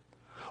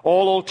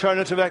 All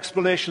alternative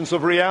explanations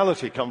of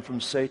reality come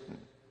from Satan.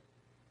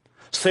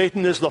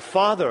 Satan is the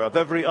father of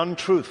every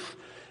untruth,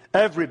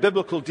 every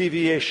biblical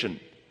deviation.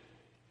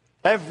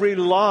 Every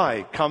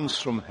lie comes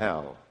from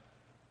hell.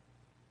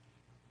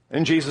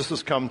 And Jesus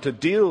has come to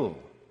deal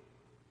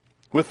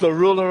with the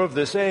ruler of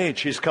this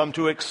age. He's come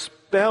to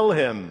expel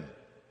him,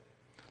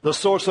 the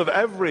source of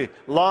every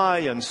lie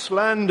and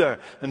slander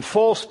and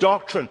false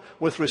doctrine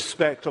with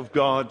respect of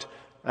God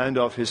and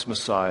of his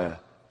Messiah,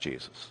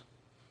 Jesus.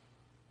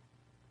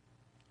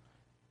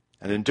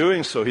 And in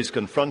doing so, he's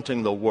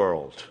confronting the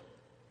world.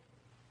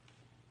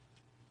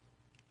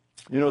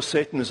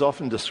 Satan is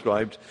often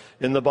described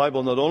in the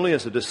Bible not only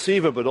as a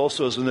deceiver, but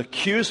also as an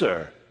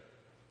accuser.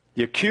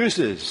 He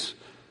accuses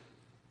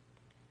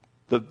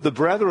the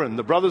brethren,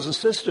 the brothers and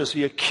sisters.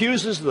 He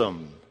accuses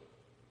them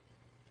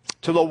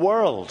to the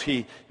world.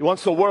 He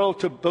wants the world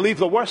to believe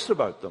the worst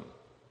about them.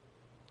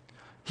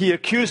 He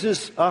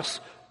accuses us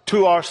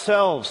to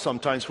ourselves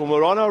sometimes when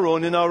we're on our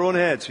own, in our own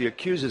heads. He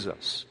accuses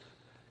us.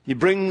 He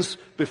brings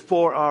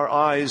before our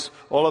eyes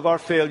all of our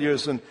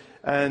failures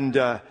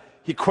and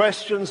he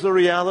questions the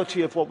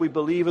reality of what we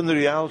believe and the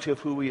reality of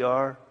who we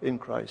are in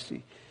Christ.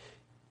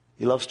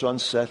 He loves to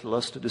unsettle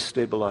us, to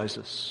destabilize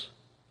us.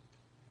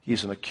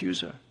 He's an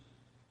accuser.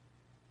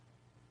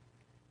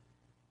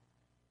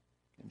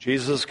 And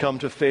Jesus has come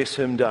to face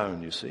him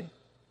down, you see.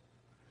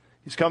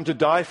 He's come to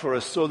die for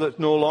us so that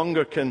no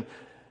longer can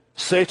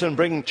Satan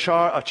bring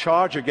a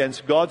charge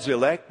against God's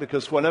elect,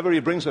 because whenever he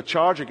brings a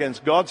charge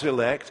against God's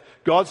elect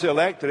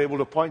are able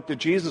to point to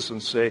Jesus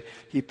and say,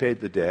 he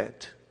paid the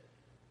debt.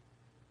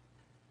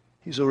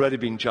 He's already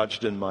been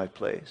judged in my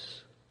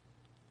place.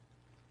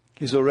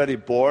 He's already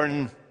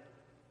borne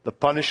the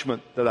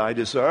punishment that I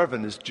deserve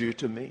and is due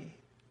to me.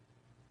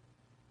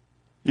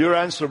 You're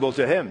answerable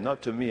to him,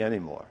 not to me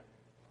anymore.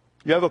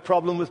 You have a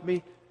problem with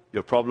me?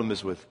 Your problem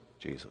is with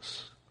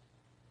Jesus.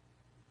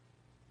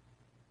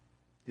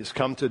 He's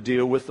come to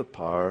deal with the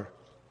power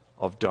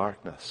of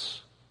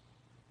darkness.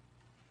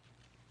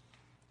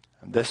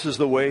 And this is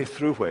the way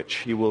through which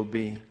he will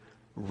be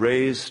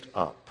raised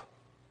up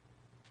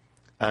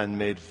and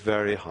made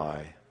very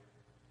high.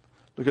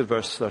 Look at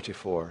verse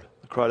 34.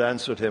 The crowd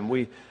answered him,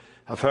 we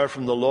have heard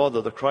from the law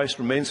that the Christ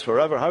remains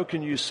forever. How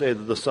can you say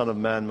that the Son of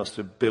Man must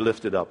be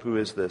lifted up? Who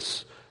is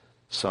this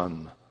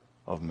Son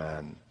of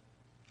Man?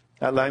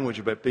 That language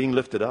about being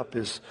lifted up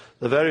is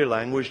the very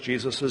language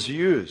Jesus has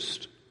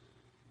used.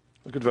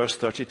 Look at verse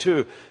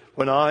 32.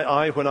 When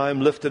I am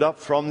lifted up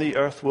from the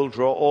earth, will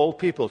draw all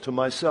people to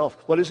myself.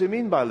 What does he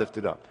mean by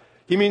lifted up?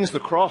 He means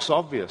the cross,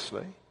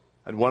 obviously,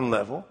 at one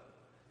level.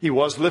 He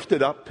was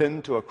lifted up,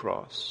 pinned to a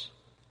cross.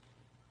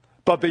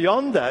 But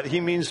beyond that, he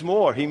means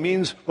more. He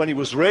means when he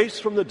was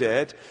raised from the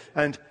dead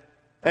and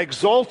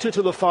exalted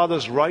to the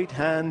Father's right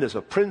hand as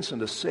a prince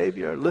and a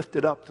savior,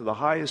 lifted up to the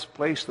highest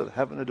place that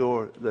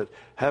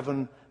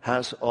heaven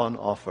has on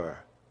offer.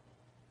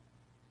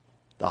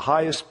 The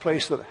highest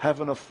place that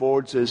heaven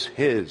affords is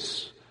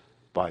his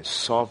by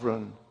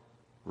sovereign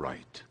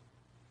right.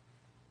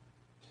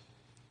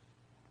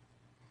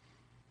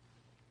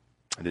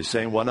 And he's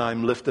saying, when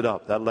I'm lifted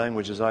up, that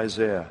language is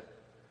Isaiah.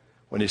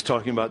 When he's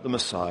talking about the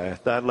Messiah,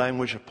 that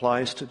language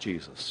applies to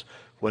Jesus.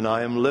 When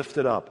I am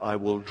lifted up, I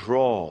will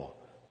draw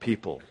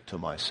people to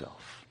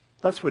myself.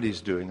 That's what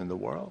he's doing in the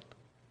world.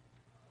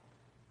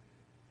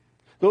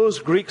 Those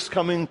Greeks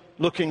coming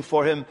looking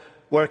for him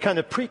were a kind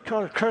of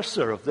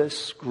precursor of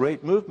this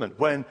great movement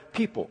when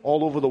people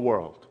all over the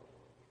world,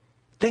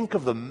 think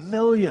of the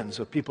millions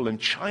of people in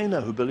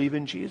China who believe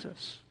in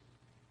Jesus.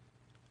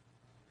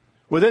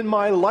 Within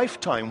my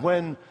lifetime,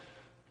 when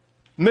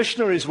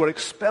missionaries were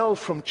expelled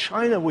from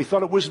China, we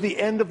thought it was the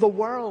end of the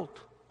world.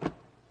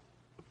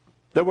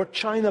 There were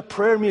China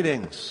prayer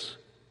meetings.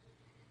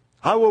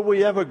 How were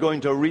we ever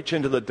going to reach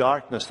into the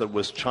darkness that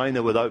was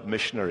China without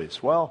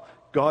missionaries? Well,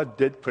 God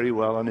did pretty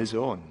well on his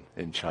own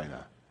in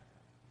China.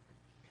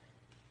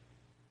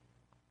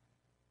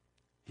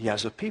 He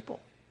has a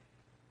people,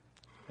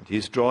 and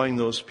he's drawing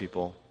those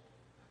people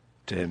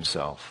to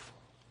himself.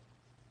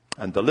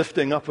 And the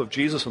lifting up of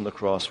Jesus on the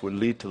cross will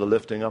lead to the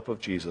lifting up of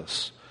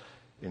Jesus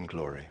in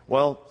glory.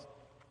 Well,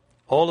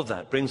 all of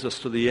that brings us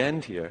to the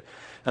end here.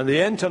 And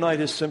the end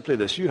tonight is simply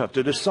this. You have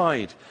to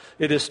decide.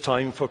 It is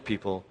time for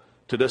people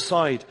to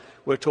decide.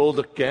 We're told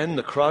again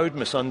the crowd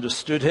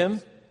misunderstood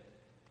him.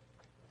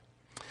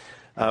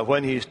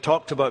 When he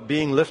talked about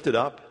being lifted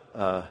up,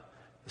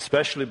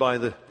 especially by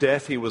the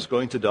death he was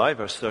going to die,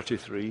 verse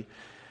 33,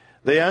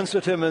 they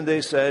answered him and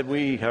they said,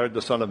 we heard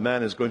the Son of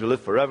Man is going to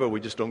live forever.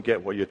 We just don't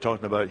get what you're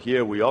talking about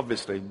here. We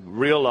obviously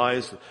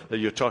realize that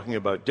you're talking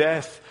about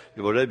death.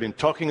 You've already been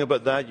talking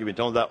about that. You've been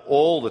talking about that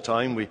all the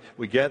time.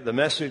 We get the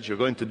message. You're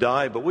going to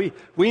die. But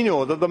we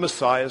know that the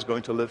Messiah is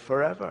going to live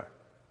forever.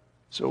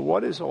 So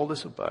what is all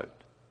this about?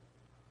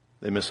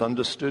 They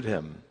misunderstood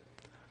him.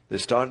 They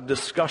started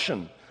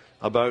discussion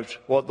about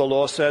what the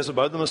law says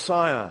about the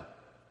Messiah.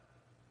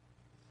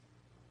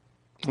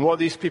 And what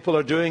these people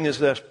are doing is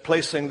they're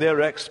placing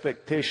their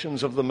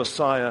expectations of the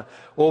Messiah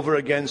over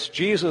against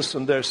Jesus,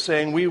 and they're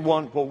saying, we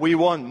want what we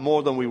want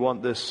more than we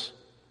want this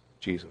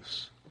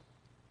Jesus.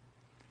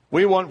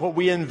 We want what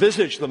we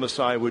envisage the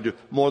Messiah would do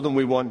more than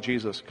we want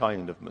Jesus'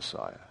 kind of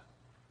Messiah.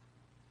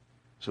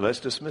 So let's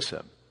dismiss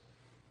him.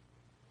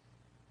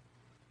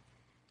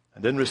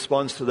 And in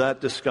response to that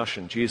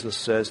discussion, Jesus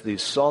says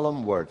these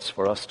solemn words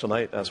for us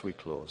tonight as we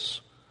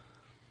close.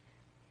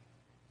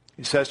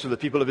 He says to the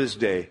people of his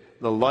day,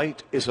 the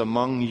light is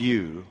among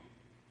you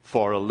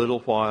for a little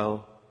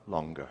while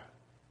longer.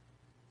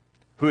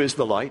 Who is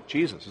the light?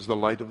 Jesus is the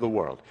light of the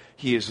world.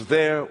 He is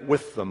there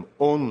with them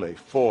only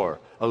for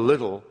a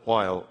little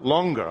while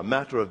longer, a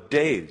matter of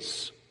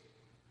days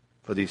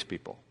for these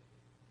people.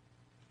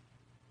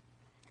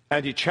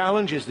 And he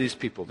challenges these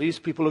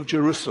people of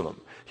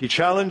Jerusalem. He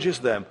challenges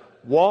them,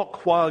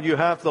 walk while you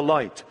have the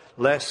light,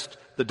 lest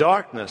the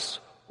darkness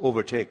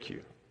overtake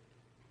you.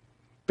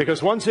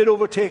 Because once it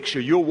overtakes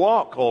you, you'll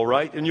walk all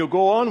right, and you'll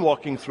go on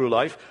walking through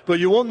life, but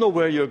you won't know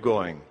where you're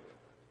going.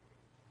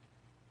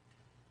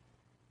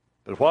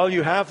 But while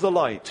you have the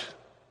light,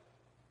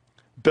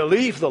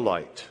 believe the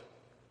light,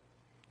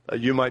 that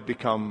you might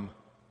become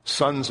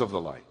sons of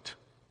the light,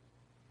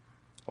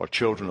 or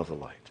children of the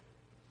light.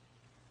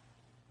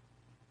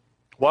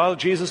 While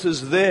Jesus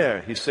is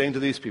there, he's saying to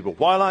these people,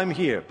 while I'm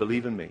here,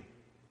 believe in me.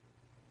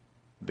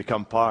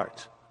 Become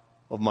part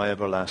of my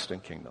everlasting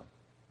kingdom.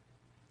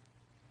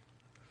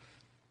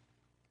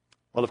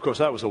 Well, of course,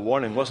 that was a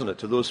warning, wasn't it,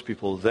 to those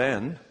people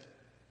then?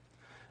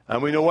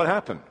 And we know what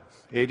happened.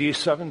 AD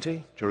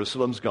 70,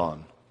 Jerusalem's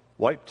gone.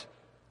 Wiped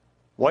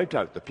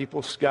out. The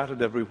people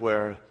scattered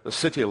everywhere. The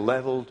city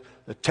leveled.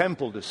 The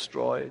temple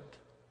destroyed.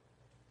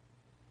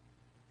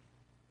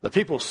 The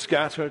people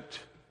scattered.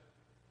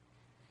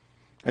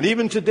 And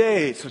even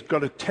today, it's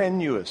got a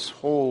tenuous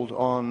hold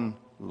on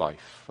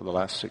life for the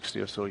last 60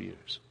 or so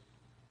years.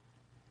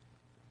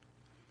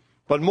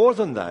 But more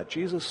than that,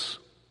 Jesus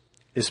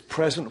is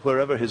present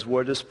wherever his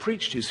word is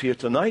preached. He's here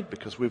tonight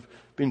because we've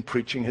been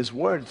preaching his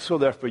word. So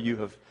therefore you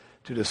have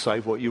to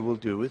decide what you will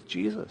do with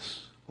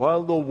Jesus.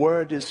 While the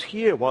word is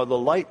here, while the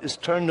light is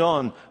turned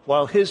on,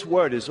 while his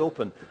word is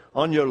open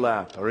on your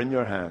lap or in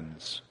your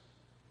hands,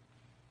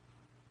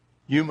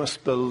 you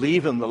must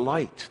believe in the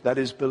light. That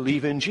is,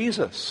 believe in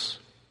Jesus.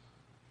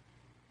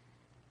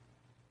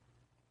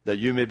 That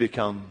you may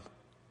become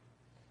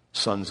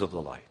sons of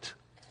the light.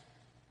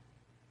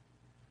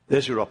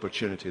 There's your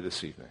opportunity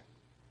this evening.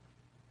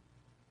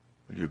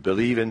 Will you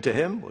believe into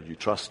him? Will you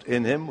trust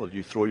in him? Will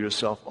you throw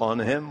yourself on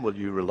him? Will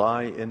you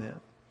rely in him?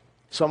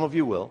 Some of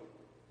you will.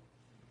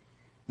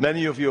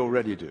 Many of you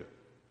already do.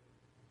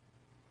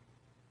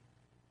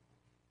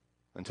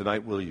 And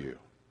tonight, will you?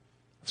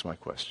 That's my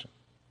question.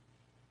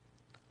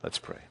 Let's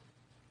pray.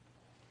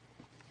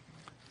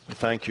 We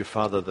thank you,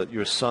 Father, that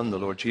your Son, the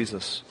Lord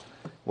Jesus,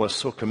 was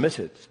so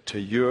committed to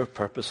your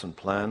purpose and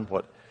plan,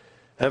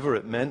 whatever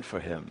it meant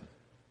for him.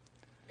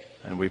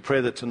 And we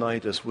pray that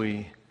tonight, as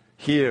we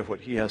hear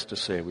what he has to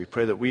say, we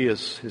pray that we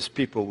as his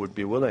people would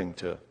be willing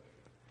to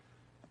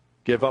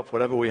give up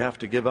whatever we have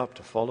to give up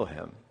to follow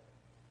him.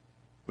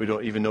 We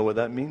don't even know what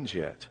that means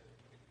yet.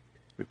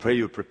 We pray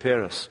you would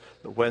prepare us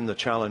that when the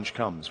challenge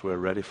comes, we're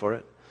ready for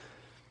it.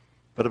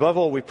 But above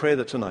all, we pray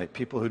that tonight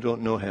people who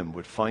don't know him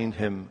would find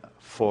him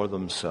for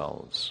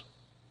themselves.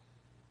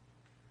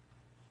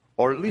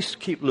 Or at least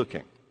keep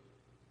looking.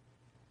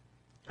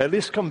 At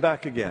least come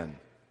back again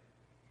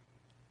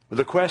with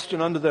a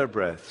question under their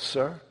breath,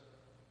 "Sir,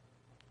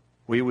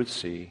 we would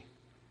see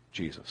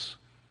Jesus."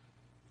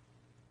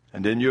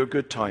 And in your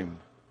good time,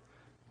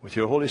 with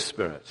your Holy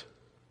Spirit,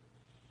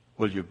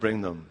 will you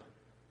bring them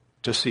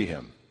to see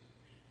him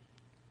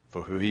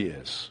for who he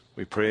is?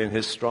 We pray in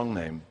his strong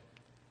name.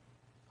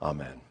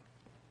 Amen.